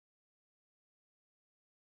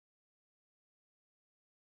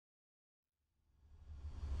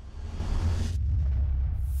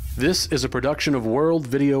This is a production of World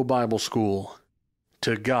Video Bible School.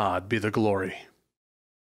 To God be the glory.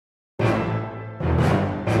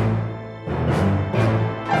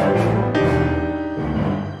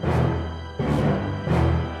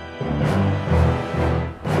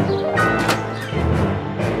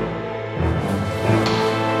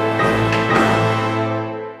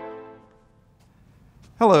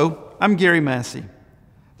 Hello, I'm Gary Massey.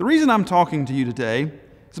 The reason I'm talking to you today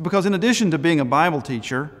is because in addition to being a Bible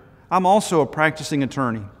teacher, I'm also a practicing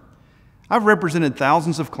attorney. I've represented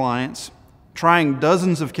thousands of clients, trying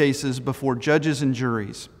dozens of cases before judges and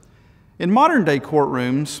juries. In modern-day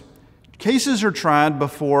courtrooms, cases are tried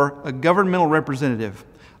before a governmental representative,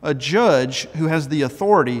 a judge who has the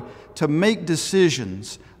authority to make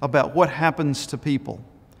decisions about what happens to people.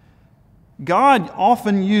 God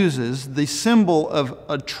often uses the symbol of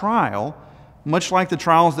a trial, much like the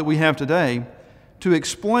trials that we have today, to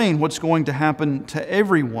explain what's going to happen to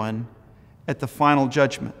everyone at the final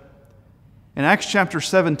judgment. In Acts chapter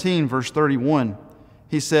 17, verse 31,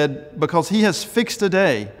 he said, "Because he has fixed a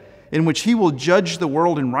day in which he will judge the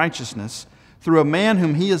world in righteousness through a man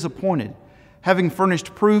whom he has appointed, having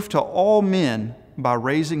furnished proof to all men by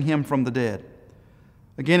raising him from the dead."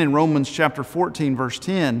 Again, in Romans chapter 14, verse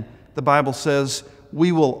 10, the Bible says,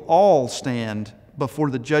 "We will all stand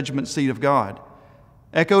before the judgment seat of God."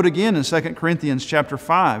 Echoed again in 2 Corinthians chapter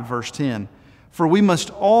 5, verse 10, "For we must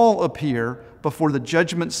all appear before the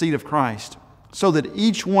judgment seat of Christ, so that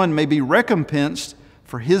each one may be recompensed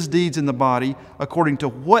for his deeds in the body according to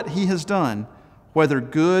what he has done, whether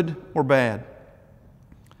good or bad."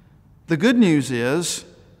 The good news is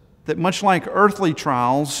that much like earthly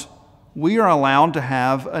trials, we are allowed to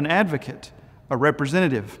have an advocate, a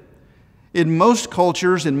representative. In most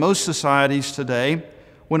cultures, in most societies today,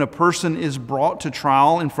 when a person is brought to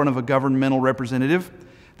trial in front of a governmental representative,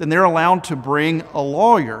 then they're allowed to bring a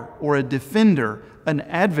lawyer or a defender, an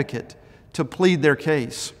advocate, to plead their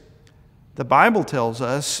case. The Bible tells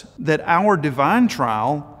us that our divine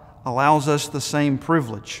trial allows us the same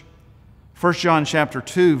privilege. 1 John chapter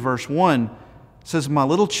 2, verse 1 says, "My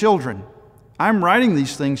little children, I'm writing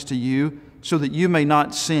these things to you so that you may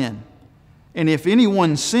not sin. And if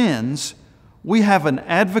anyone sins, we have an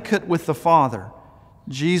advocate with the Father,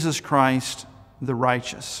 Jesus Christ the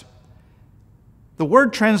righteous." The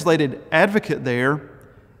word translated advocate there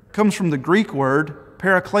comes from the Greek word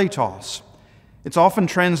parakletos. It's often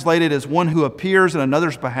translated as one who appears in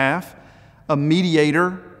another's behalf, a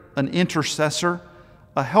mediator, an intercessor,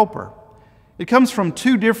 a helper. It comes from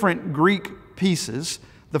two different Greek pieces.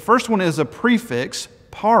 The first one is a prefix,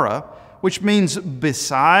 para, which means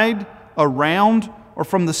beside, around, or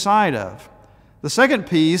from the side of. The second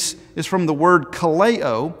piece is from the word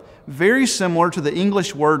kaleo, very similar to the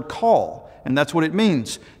English word call, and that's what it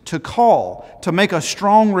means, to call, to make a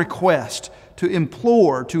strong request, to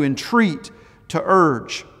implore, to entreat, to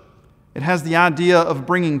urge. It has the idea of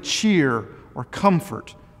bringing cheer or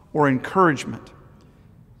comfort or encouragement.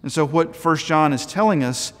 And so what 1 John is telling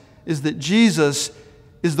us is that Jesus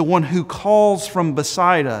is the one who calls from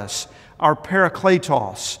beside us, our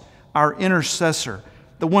parakletos, our intercessor,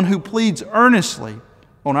 the one who pleads earnestly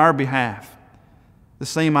on our behalf. The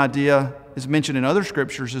same idea is mentioned in other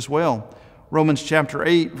scriptures as well. Romans chapter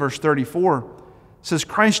 8, verse 34 says,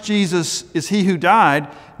 "Christ Jesus is he who died,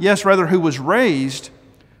 yes, rather who was raised,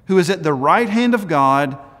 who is at the right hand of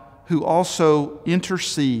God, who also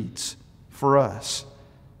intercedes for us."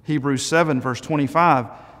 Hebrews 7, verse 25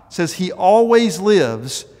 says, "He always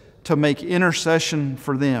lives to make intercession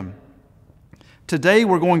for them." Today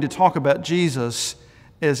we're going to talk about Jesus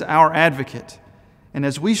as our advocate. And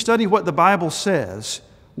as we study what the Bible says,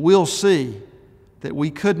 we'll see that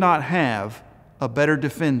we could not have a better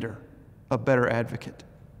defender, a better advocate.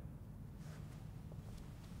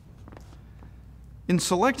 In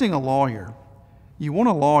selecting a lawyer, you want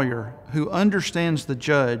a lawyer who understands the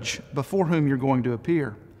judge before whom you're going to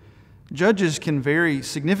appear. Judges can vary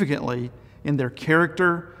significantly in their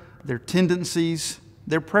character, their tendencies,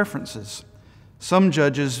 their preferences. Some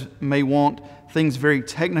judges may want things very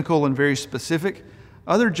technical and very specific.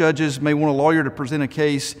 Other judges may want a lawyer to present a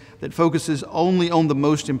case that focuses only on the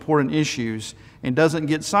most important issues and doesn't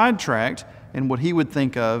get sidetracked in what he would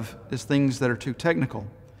think of as things that are too technical.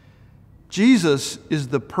 Jesus is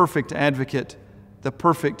the perfect advocate, the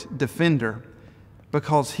perfect defender,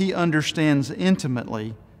 because he understands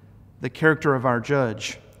intimately the character of our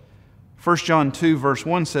judge. 1 John 2, verse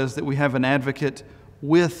 1 says that we have an advocate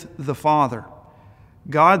with the Father.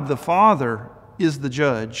 God the Father is the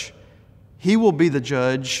judge. He will be the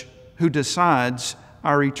judge who decides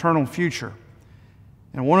our eternal future.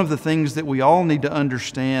 And one of the things that we all need to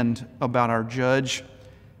understand about our judge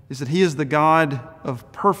is that He is the God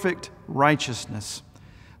of perfect righteousness,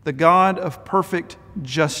 the God of perfect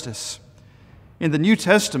justice. In the New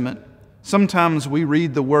Testament, sometimes we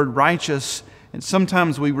read the word righteous and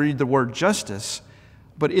sometimes we read the word justice,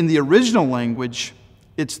 but in the original language,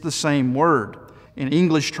 it's the same word. And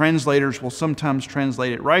English translators will sometimes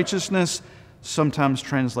translate it righteousness, sometimes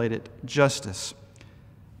translate it justice.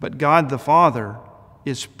 But God the Father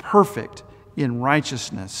is perfect in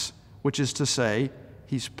righteousness, which is to say,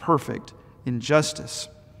 He's perfect in justice.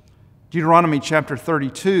 Deuteronomy chapter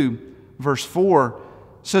 32, verse 4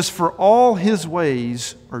 says, "For all His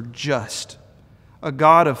ways are just, a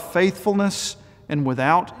God of faithfulness and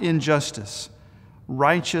without injustice.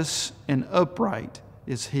 Righteous and upright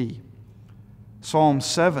is He." Psalm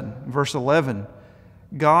 7, verse 11,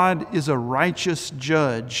 "God is a righteous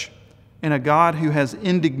judge and a God who has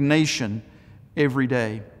indignation every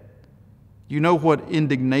day." You know what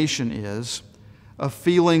indignation is: a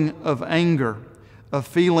feeling of anger, a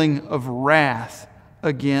feeling of wrath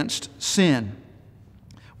against sin.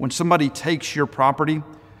 When somebody takes your property,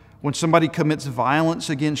 when somebody commits violence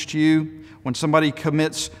against you, when somebody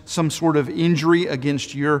commits some sort of injury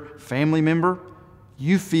against your family member,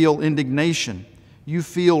 you feel indignation, you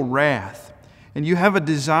feel wrath, and you have a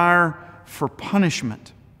desire for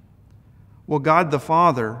punishment. Well, God the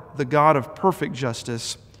Father, the God of perfect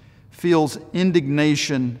justice, feels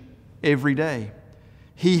indignation every day.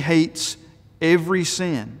 He hates every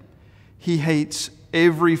sin. He hates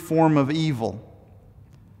every form of evil.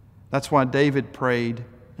 That's why David prayed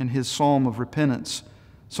in his psalm of repentance,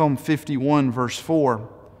 Psalm 51, verse 4.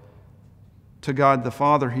 To God the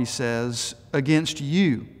Father, he says, "Against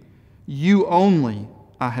you, you only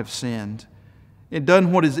I have sinned, and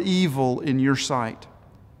done what is evil in your sight,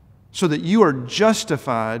 so that you are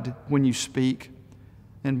justified when you speak,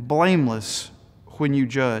 and blameless when you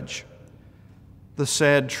judge." The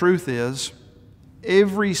sad truth is,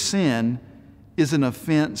 every sin is an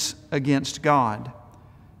offense against God.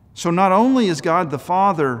 So not only is God the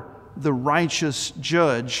Father the righteous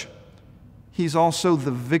judge, He's also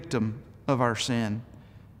the victim of our sin.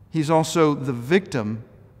 He's also the victim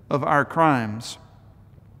of our crimes.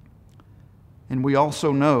 And we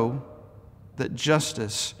also know that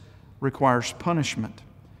justice requires punishment.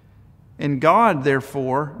 And God,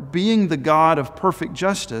 therefore, being the God of perfect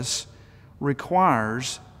justice,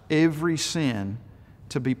 requires every sin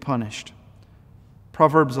to be punished.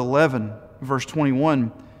 Proverbs 11, verse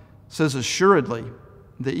 21 says, "Assuredly,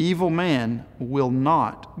 the evil man will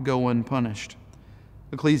not go unpunished."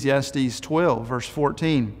 Ecclesiastes 12, verse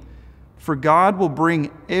 14, "For God will bring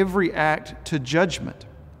every act to judgment,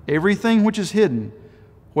 everything which is hidden,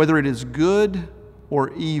 whether it is good or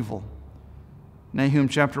evil." Nahum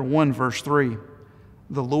chapter 1, verse 3,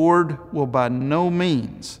 "The Lord will by no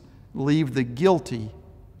means leave the guilty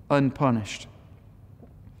unpunished."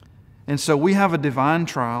 And so we have a divine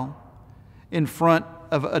trial in front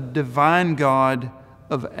of a divine God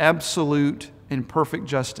of absolute and perfect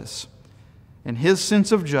justice. And His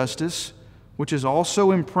sense of justice, which is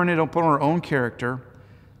also imprinted upon our own character,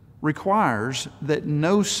 requires that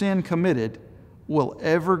no sin committed will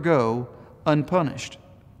ever go unpunished.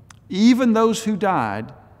 Even those who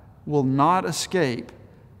died will not escape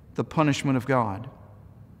the punishment of God.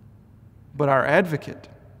 But our advocate,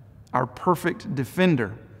 our perfect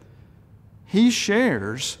defender, He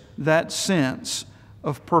shares that sense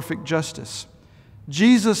of perfect justice.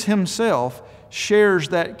 Jesus Himself shares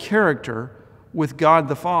that character with God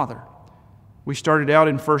the Father. We started out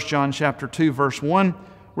in 1 John chapter 2, verse 1,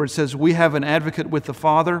 where it says, "We have an advocate with the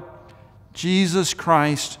Father, Jesus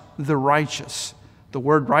Christ the righteous." The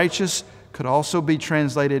word righteous could also be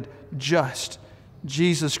translated just.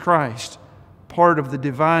 Jesus Christ, part of the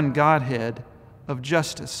divine Godhead of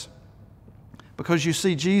justice. Because you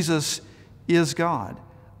see, Jesus is God,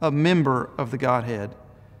 a member of the Godhead.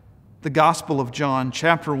 The Gospel of John,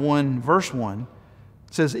 chapter 1, verse 1,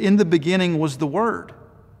 says, "In the beginning was the Word,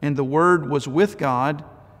 and the Word was with God,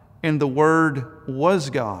 and the Word was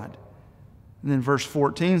God." And then verse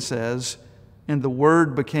 14 says, "And the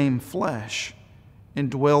Word became flesh and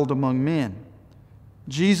dwelled among men."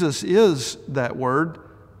 Jesus is that Word.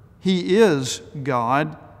 He is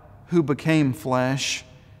God who became flesh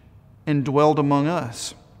and dwelled among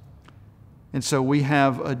us. And so we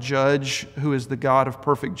have a judge who is the God of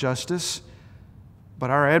perfect justice, but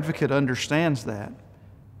our advocate understands that.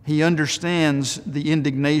 He understands the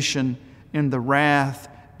indignation and the wrath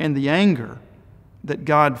and the anger that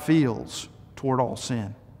God feels toward all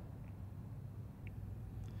sin.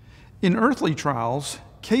 In earthly trials,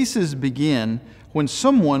 cases begin when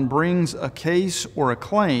someone brings a case or a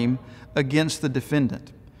claim against the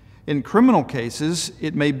defendant. In criminal cases,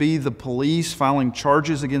 it may be the police filing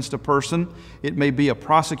charges against a person. It may be a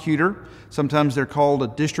prosecutor. Sometimes they're called a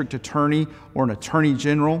district attorney or an attorney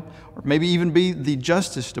general, or maybe even be the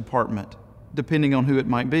Justice Department, depending on who it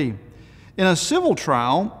might be. In a civil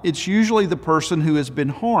trial, it's usually the person who has been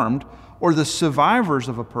harmed or the survivors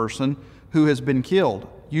of a person who has been killed,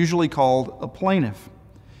 usually called a plaintiff.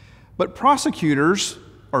 But prosecutors,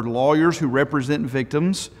 or lawyers who represent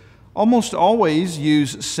victims, almost always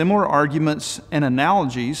use similar arguments and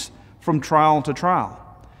analogies from trial to trial.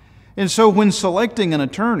 And so when selecting an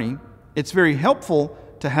attorney, it's very helpful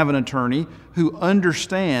to have an attorney who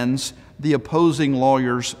understands the opposing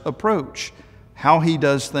lawyer's approach, how he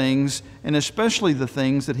does things, and especially the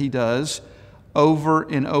things that he does over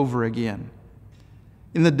and over again.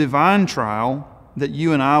 In the divine trial that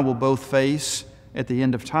you and I will both face at the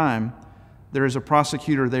end of time, there is a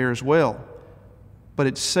prosecutor there as well, but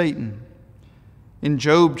it's Satan. In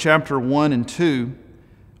Job chapter 1 and 2,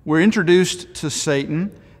 we're introduced to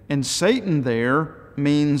Satan, and Satan there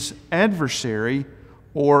means adversary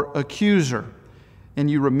or accuser. And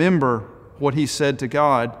you remember what he said to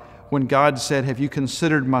God when God said, "Have you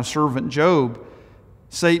considered my servant Job?"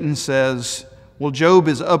 Satan says, "Well, Job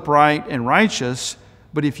is upright and righteous,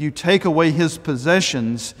 but if you take away his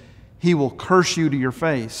possessions, he will curse you to your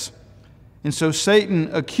face." And so Satan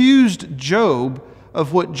accused Job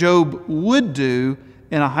of what Job would do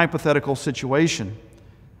in a hypothetical situation.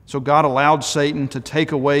 So God allowed Satan to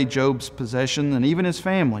take away Job's possession and even his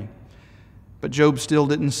family. But Job still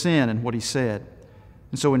didn't sin in what he said.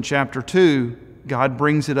 And so in chapter 2, God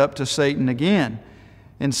brings it up to Satan again.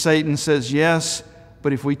 And Satan says, "Yes,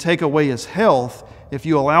 but if we take away his health, if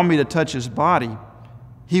you allow me to touch his body,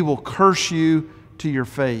 he will curse you to your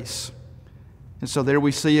face." And so there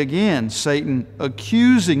we see again Satan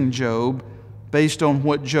accusing Job based on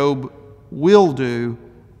what Job will do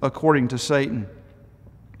according to Satan.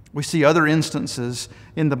 We see other instances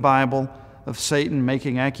in the Bible of Satan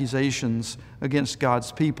making accusations against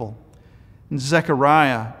God's people. In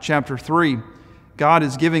Zechariah chapter 3, God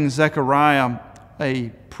is giving Zechariah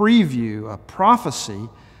a preview, a prophecy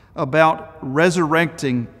about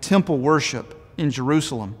resurrecting temple worship in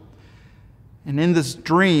Jerusalem. And in this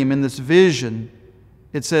dream, in this vision,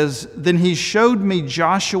 it says, "Then he showed me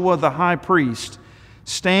Joshua the high priest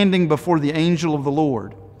standing before the angel of the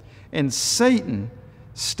Lord, and Satan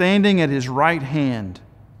standing at his right hand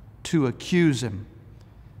to accuse him."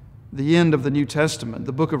 The end of the New Testament,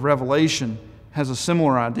 the book of Revelation, has a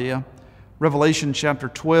similar idea. Revelation chapter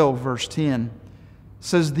 12, verse 10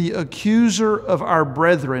 says, "The accuser of our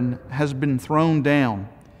brethren has been thrown down,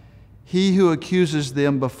 he who accuses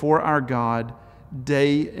them before our God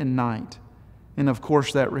day and night." And of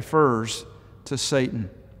course that refers to Satan.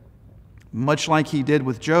 Much like he did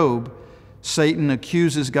with Job, Satan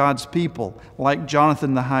accuses God's people, like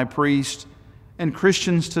Jonathan the high priest, and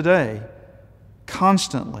Christians today,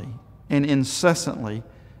 constantly and incessantly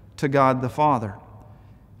to God the Father.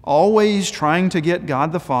 Always trying to get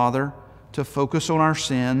God the Father to focus on our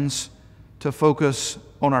sins, to focus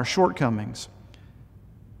on our shortcomings.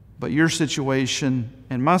 But your situation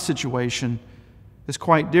and my situation is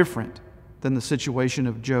quite different than the situation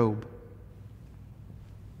of Job.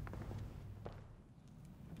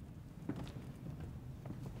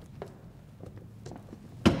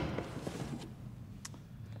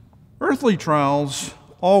 Earthly trials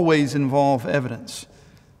always involve evidence.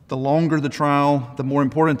 The longer the trial, the more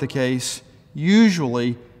important the case,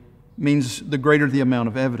 usually means the greater the amount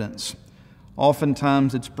of evidence.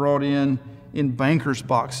 Oftentimes it's brought in bankers'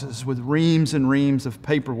 boxes with reams and reams of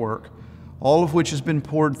paperwork, all of which has been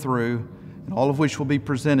poured through, and all of which will be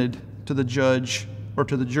presented to the judge or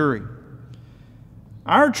to the jury.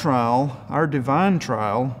 Our trial, our divine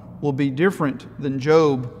trial, will be different than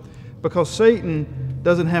Job because Satan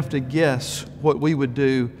doesn't have to guess what we would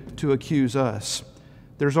do to accuse us.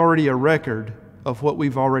 There's already a record of what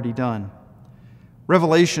we've already done.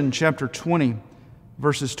 Revelation chapter 20,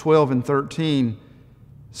 verses 12 and 13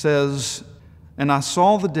 says, "And I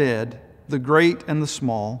saw the dead, the great and the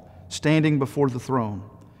small, standing before the throne,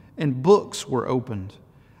 and books were opened.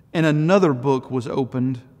 And another book was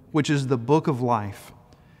opened, which is the book of life.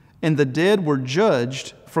 And the dead were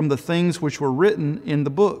judged from the things which were written in the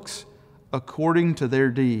books, according to their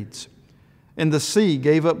deeds. And the sea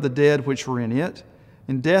gave up the dead which were in it,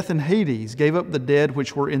 and death and Hades gave up the dead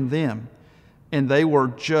which were in them. And they were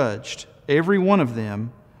judged, every one of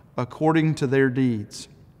them, according to their deeds.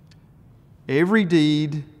 Every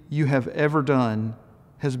deed you have ever done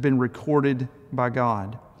has been recorded by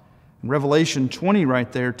God." And Revelation 20 right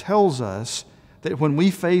there tells us that when we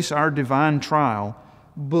face our divine trial,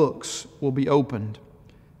 books will be opened.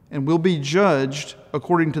 and we'll be judged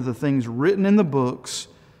according to the things written in the books,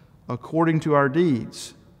 according to our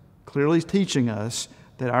deeds, clearly teaching us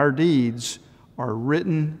that our deeds are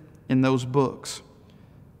written in those books.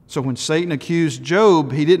 So when Satan accused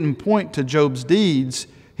Job, he didn't point to Job's deeds,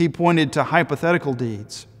 he pointed to hypothetical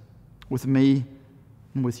deeds. With me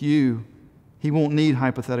and with you, he won't need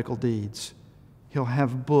hypothetical deeds. He'll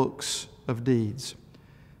have books of deeds.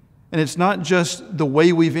 And it's not just the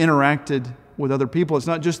way we've interacted with other people. It's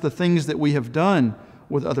not just the things that we have done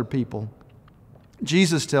with other people.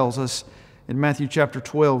 Jesus tells us in Matthew chapter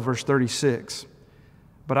 12, verse 36,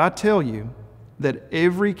 "But I tell you that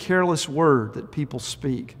every careless word that people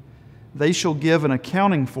speak, they shall give an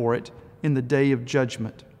accounting for it in the day of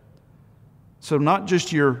judgment." So not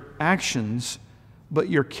just your actions, but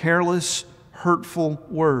your careless, hurtful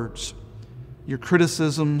words, your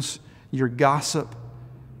criticisms, your gossip,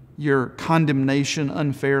 your condemnation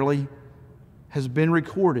unfairly has been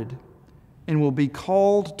recorded and will be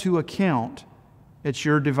called to account at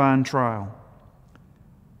your divine trial.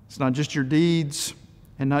 It's not just your deeds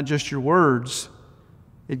and not just your words.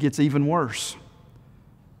 It gets even worse.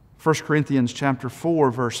 1 Corinthians chapter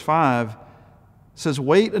 4, verse 5 says,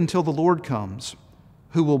 "Wait until the Lord comes,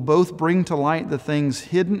 who will both bring to light the things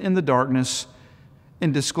hidden in the darkness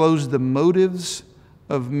and disclose the motives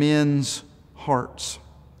of men's hearts."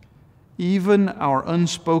 Even our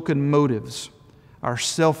unspoken motives, our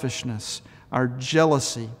selfishness, our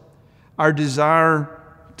jealousy, our desire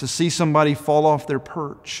to see somebody fall off their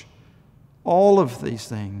perch, all of these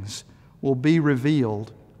things will be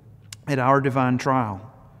revealed at our divine trial.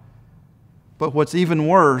 But what's even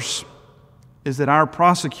worse is that our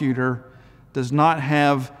prosecutor does not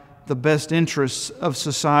have the best interests of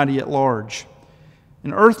society at large.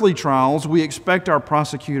 In earthly trials, we expect our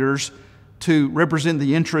prosecutors to represent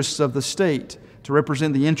the interests of the state, to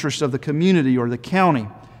represent the interests of the community or the county,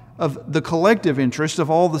 of the collective interests of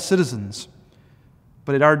all the citizens.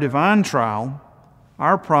 But at our divine trial,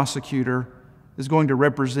 our prosecutor is going to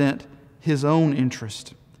represent his own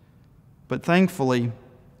interest. But thankfully,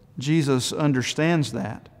 Jesus understands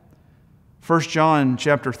that. 1 John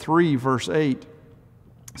chapter 3, verse 8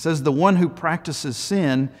 says, "The one who practices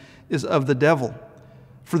sin is of the devil,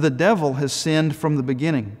 for the devil has sinned from the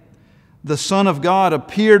beginning. The Son of God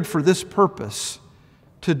appeared for this purpose,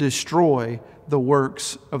 to destroy the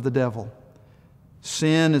works of the devil."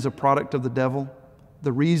 Sin is a product of the devil.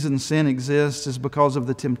 The reason sin exists is because of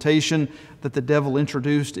the temptation that the devil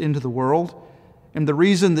introduced into the world. And the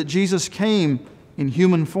reason that Jesus came in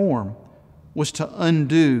human form was to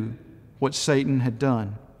undo what Satan had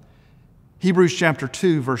done. Hebrews chapter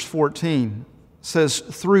 2, verse 14 says,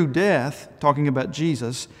 "Through death," talking about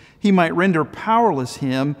Jesus, "he might render powerless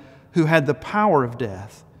him who had the power of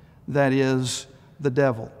death, that is, the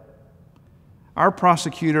devil." Our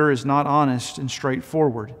prosecutor is not honest and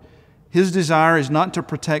straightforward. His desire is not to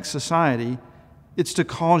protect society, it's to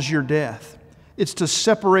cause your death. It's to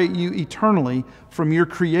separate you eternally from your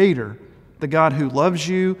Creator, the God who loves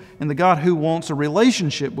you and the God who wants a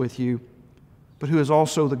relationship with you, but who is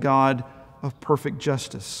also the God of perfect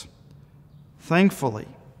justice. Thankfully,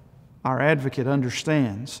 our advocate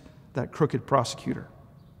understands that crooked prosecutor.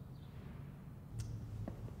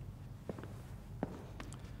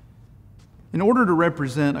 In order to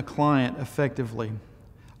represent a client effectively,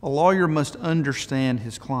 a lawyer must understand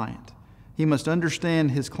his client. He must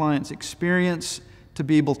understand his client's experience to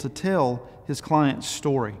be able to tell his client's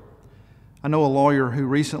story. I know a lawyer who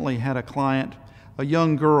recently had a client, a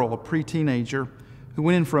young girl, a pre-teenager, who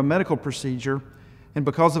went in for a medical procedure and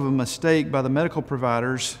because of a mistake by the medical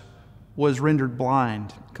providers was rendered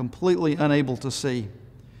blind, completely unable to see.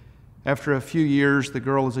 After a few years, the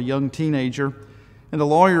girl is a young teenager, and the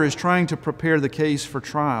lawyer is trying to prepare the case for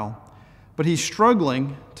trial, but he's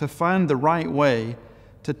struggling to find the right way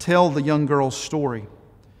to tell the young girl's story.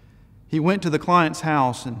 He went to the client's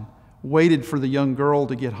house and waited for the young girl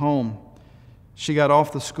to get home. She got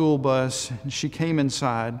off the school bus and she came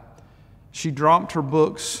inside. She dropped her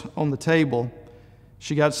books on the table.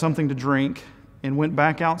 She got something to drink and went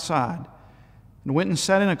back outside and went and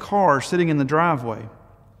sat in a car sitting in the driveway.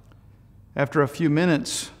 After a few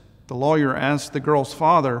minutes, the lawyer asked the girl's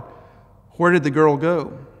father, "Where did the girl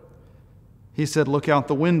go?" He said, "Look out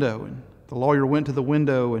the window." And the lawyer went to the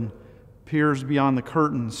window and peers beyond the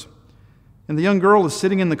curtains. And the young girl is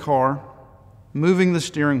sitting in the car, moving the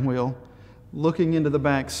steering wheel, looking into the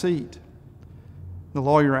back seat. The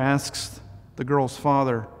lawyer asks the girl's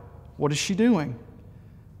father, "What is she doing?"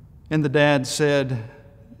 And the dad said,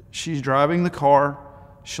 "She's driving the car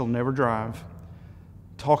she'll never drive,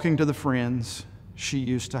 talking to the friends she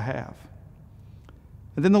used to have."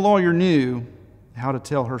 And then the lawyer knew how to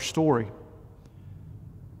tell her story.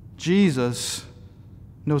 Jesus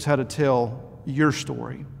knows how to tell your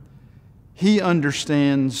story. He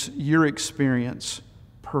understands your experience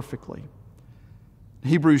perfectly.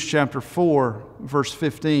 Hebrews chapter 4, verse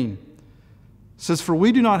 15 says, "For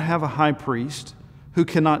we do not have a high priest who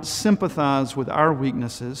cannot sympathize with our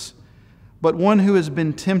weaknesses, but one who has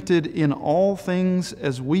been tempted in all things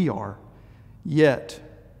as we are, yet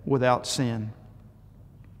without sin."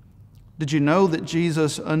 Did you know that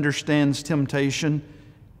Jesus understands temptation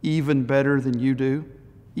even better than you do,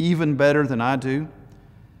 even better than I do?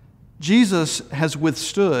 Jesus has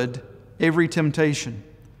withstood every temptation.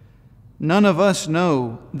 None of us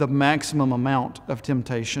know the maximum amount of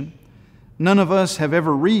temptation. None of us have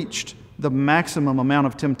ever reached the maximum amount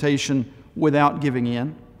of temptation without giving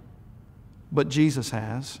in. But Jesus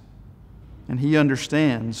has, and He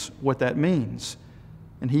understands what that means.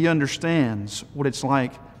 And He understands what it's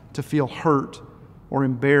like to feel hurt or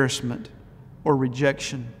embarrassment or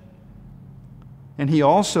rejection. And He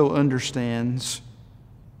also understands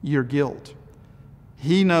your guilt.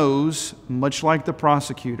 He knows, much like the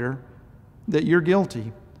prosecutor, that you're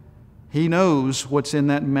guilty. He knows what's in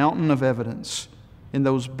that mountain of evidence, in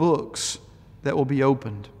those books that will be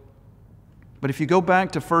opened. But if you go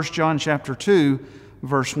back to 1 John chapter 2,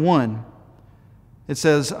 verse 1, it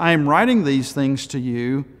says, "I am writing these things to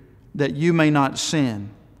you that you may not sin.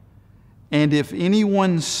 And if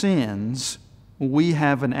anyone sins, we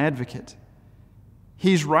have an advocate."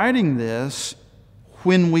 He's writing this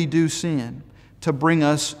when we do sin, to bring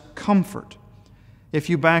us comfort. If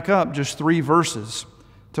you back up just 3 verses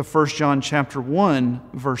to 1 John chapter 1,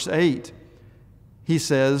 verse 8, he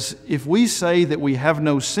says, "If we say that we have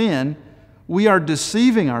no sin, we are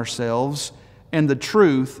deceiving ourselves, and the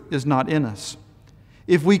truth is not in us.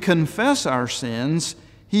 If we confess our sins,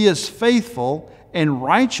 He is faithful and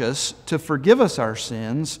righteous to forgive us our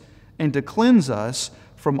sins and to cleanse us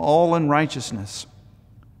from all unrighteousness.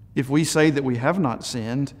 If we say that we have not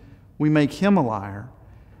sinned, we make Him a liar,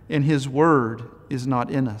 and His word is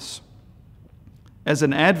not in us." As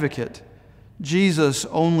an advocate, Jesus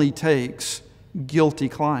only takes guilty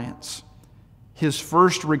clients. His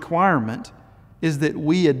first requirement is that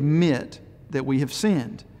we admit that we have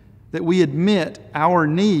sinned, that we admit our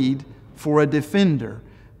need for a defender,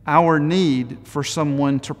 our need for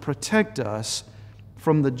someone to protect us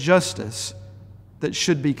from the justice that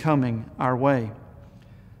should be coming our way.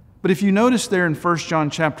 But if you notice there in 1 John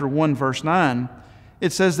chapter 1, verse 9,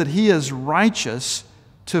 it says that He is righteous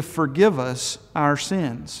to forgive us our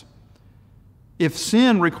sins. If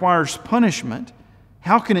sin requires punishment,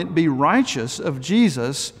 how can it be righteous of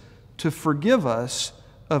Jesus to forgive us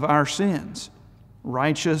of our sins?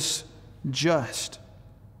 Righteous, just.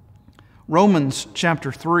 Romans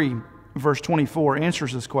chapter 3, verse 24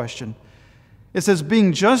 answers this question. It says,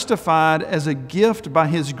 "Being justified as a gift by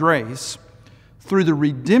His grace through the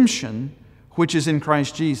redemption which is in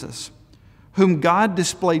Christ Jesus, whom God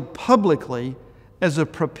displayed publicly as a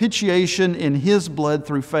propitiation in His blood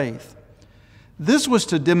through faith. This was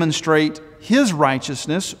to demonstrate His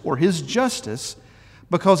righteousness or His justice,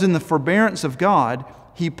 because in the forbearance of God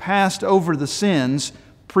He passed over the sins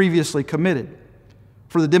previously committed.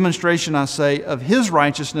 For the demonstration, I say, of His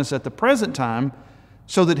righteousness at the present time,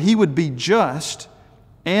 so that He would be just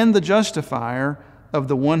and the justifier of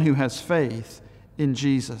the one who has faith in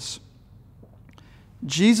Jesus."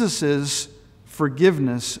 Jesus'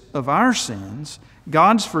 forgiveness of our sins,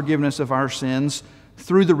 God's forgiveness of our sins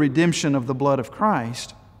through the redemption of the blood of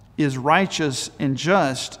Christ, is righteous and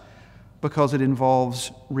just because it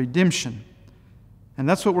involves redemption. And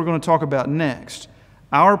that's what we're going to talk about next.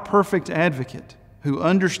 Our perfect advocate, who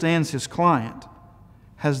understands his client,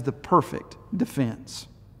 has the perfect defense.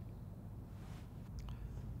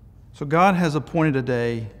 So God has appointed a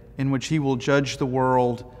day in which He will judge the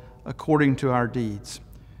world according to our deeds.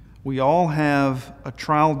 We all have a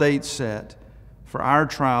trial date set for our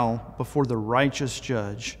trial before the righteous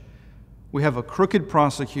judge. We have a crooked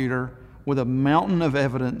prosecutor with a mountain of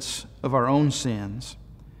evidence of our own sins.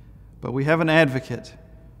 But we have an advocate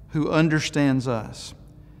who understands us.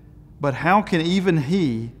 But how can even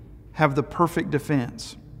He have the perfect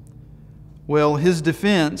defense? Well, His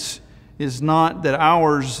defense is not that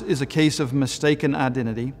ours is a case of mistaken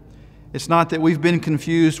identity. It's not that we've been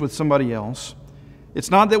confused with somebody else.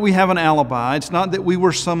 It's not that we have an alibi. It's not that we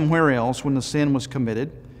were somewhere else when the sin was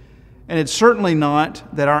committed. And it's certainly not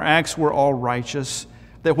that our acts were all righteous,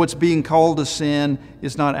 that what's being called a sin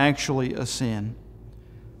is not actually a sin.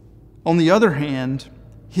 On the other hand,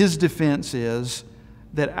 His defense is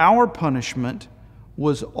that our punishment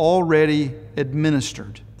was already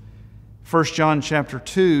administered. 1 John chapter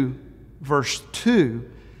 2, verse 2,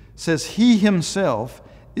 says, He Himself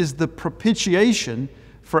is the propitiation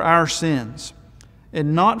for our sins,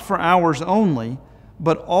 and not for ours only,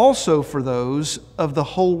 but also for those of the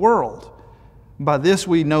whole world. By this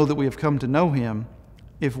we know that we have come to know Him,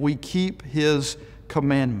 if we keep His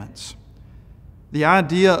commandments. The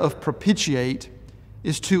idea of propitiate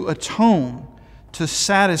is to atone, to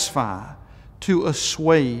satisfy, to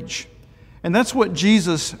assuage. And that's what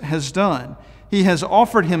Jesus has done. He has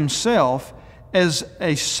offered Himself as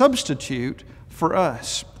a substitute for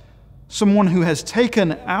us. Someone who has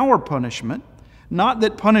taken our punishment, not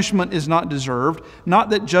that punishment is not deserved, not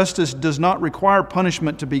that justice does not require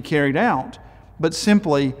punishment to be carried out, but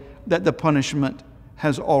simply that the punishment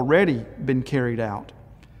has already been carried out.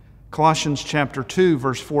 Colossians chapter 2,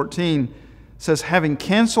 verse 14 says, having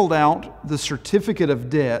canceled out the certificate of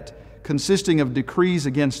debt consisting of decrees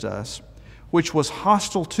against us, which was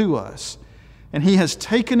hostile to us, and He has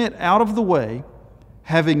taken it out of the way,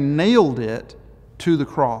 having nailed it to the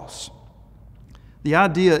cross. The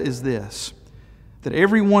idea is this, that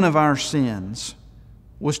every one of our sins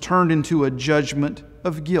was turned into a judgment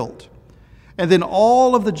of guilt. And then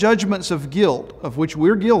all of the judgments of guilt of which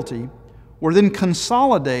we're guilty were then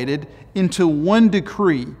consolidated into one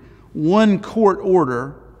decree, one court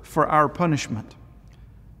order for our punishment.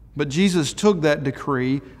 But Jesus took that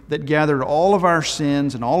decree that gathered all of our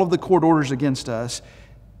sins and all of the court orders against us,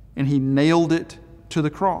 and He nailed it to the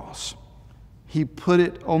cross. He put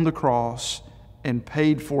it on the cross and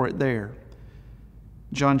paid for it there.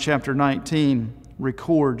 John chapter 19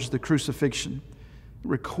 records the crucifixion. It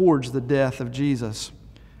records the death of Jesus.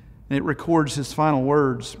 And it records His final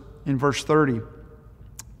words in verse 30.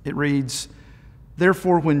 It reads,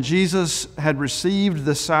 therefore, when Jesus had received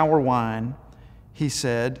the sour wine, He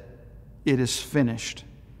said, it is finished.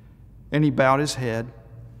 And He bowed His head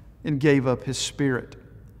and gave up His spirit.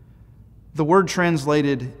 The word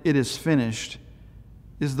translated, it is finished,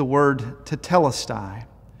 is the word tetelestai.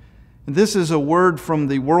 And this is a word from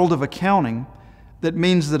the world of accounting that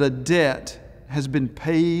means that a debt has been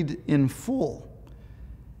paid in full.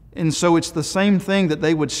 And so it's the same thing that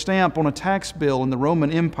they would stamp on a tax bill in the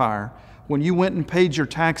Roman Empire. When you went and paid your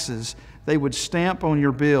taxes, they would stamp on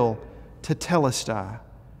your bill, tetelestai,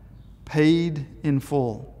 paid in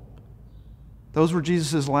full. Those were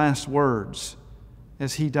Jesus' last words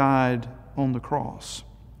as He died on the cross.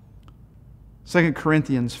 2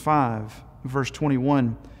 Corinthians 5, verse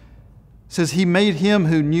 21 says, He made Him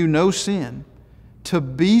who knew no sin to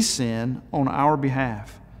be sin on our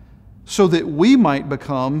behalf, so that we might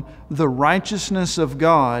become the righteousness of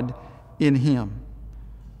God in Him.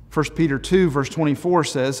 1 Peter 2, verse 24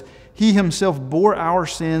 says, He Himself bore our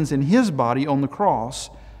sins in His body on the cross,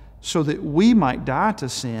 so that we might die to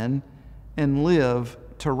sin and live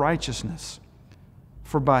to righteousness.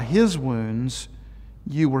 For by His wounds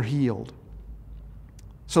you were healed.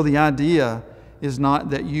 So the idea is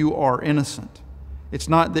not that you are innocent. It's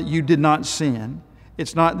not that you did not sin.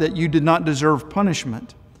 It's not that you did not deserve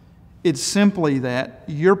punishment. It's simply that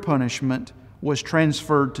your punishment was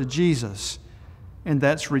transferred to Jesus, and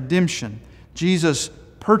that's redemption. Jesus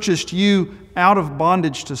purchased you out of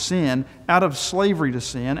bondage to sin, out of slavery to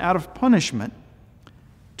sin, out of punishment,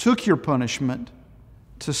 took your punishment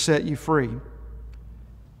to set you free.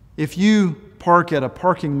 If you park at a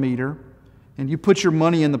parking meter and you put your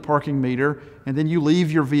money in the parking meter and then you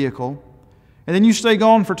leave your vehicle and then you stay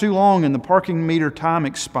gone for too long and the parking meter time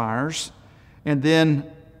expires, and then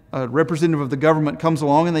a representative of the government comes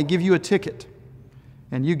along and they give you a ticket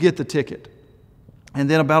and you get the ticket. And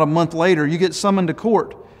then about a month later you get summoned to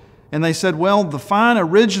court and they said, well, the fine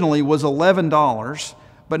originally was $11,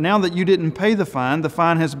 but now that you didn't pay the fine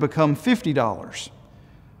has become $50.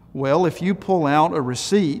 Well, if you pull out a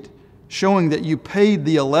receipt showing that you paid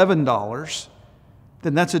the $11,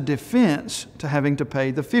 then that's a defense to having to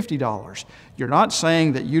pay the $50. You're not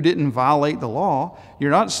saying that you didn't violate the law.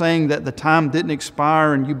 You're not saying that the time didn't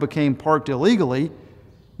expire and you became parked illegally.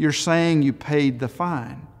 You're saying you paid the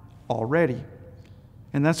fine already.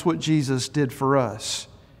 And that's what Jesus did for us.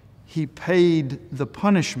 He paid the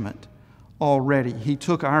punishment already. He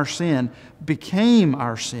took our sin, became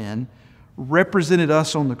our sin, represented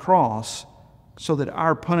us on the cross so that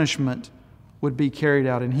our punishment would be carried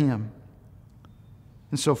out in Him.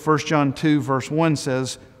 And so 1 John 2 verse 1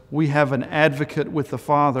 says, we have an advocate with the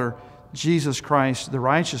Father, Jesus Christ, the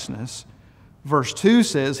righteousness. Verse 2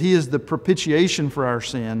 says, He is the propitiation for our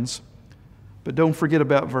sins. But don't forget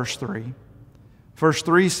about verse 3. Verse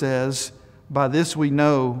 3 says, by this we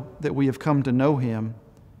know that we have come to know Him,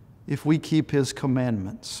 if we keep His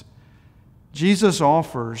commandments. Jesus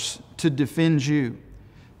offers to defend you,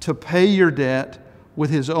 to pay your debt with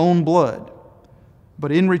His own blood.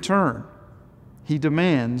 But in return, He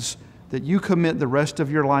demands that you commit the rest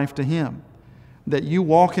of your life to Him, that you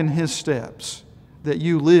walk in His steps, that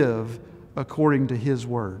you live according to His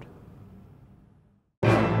word.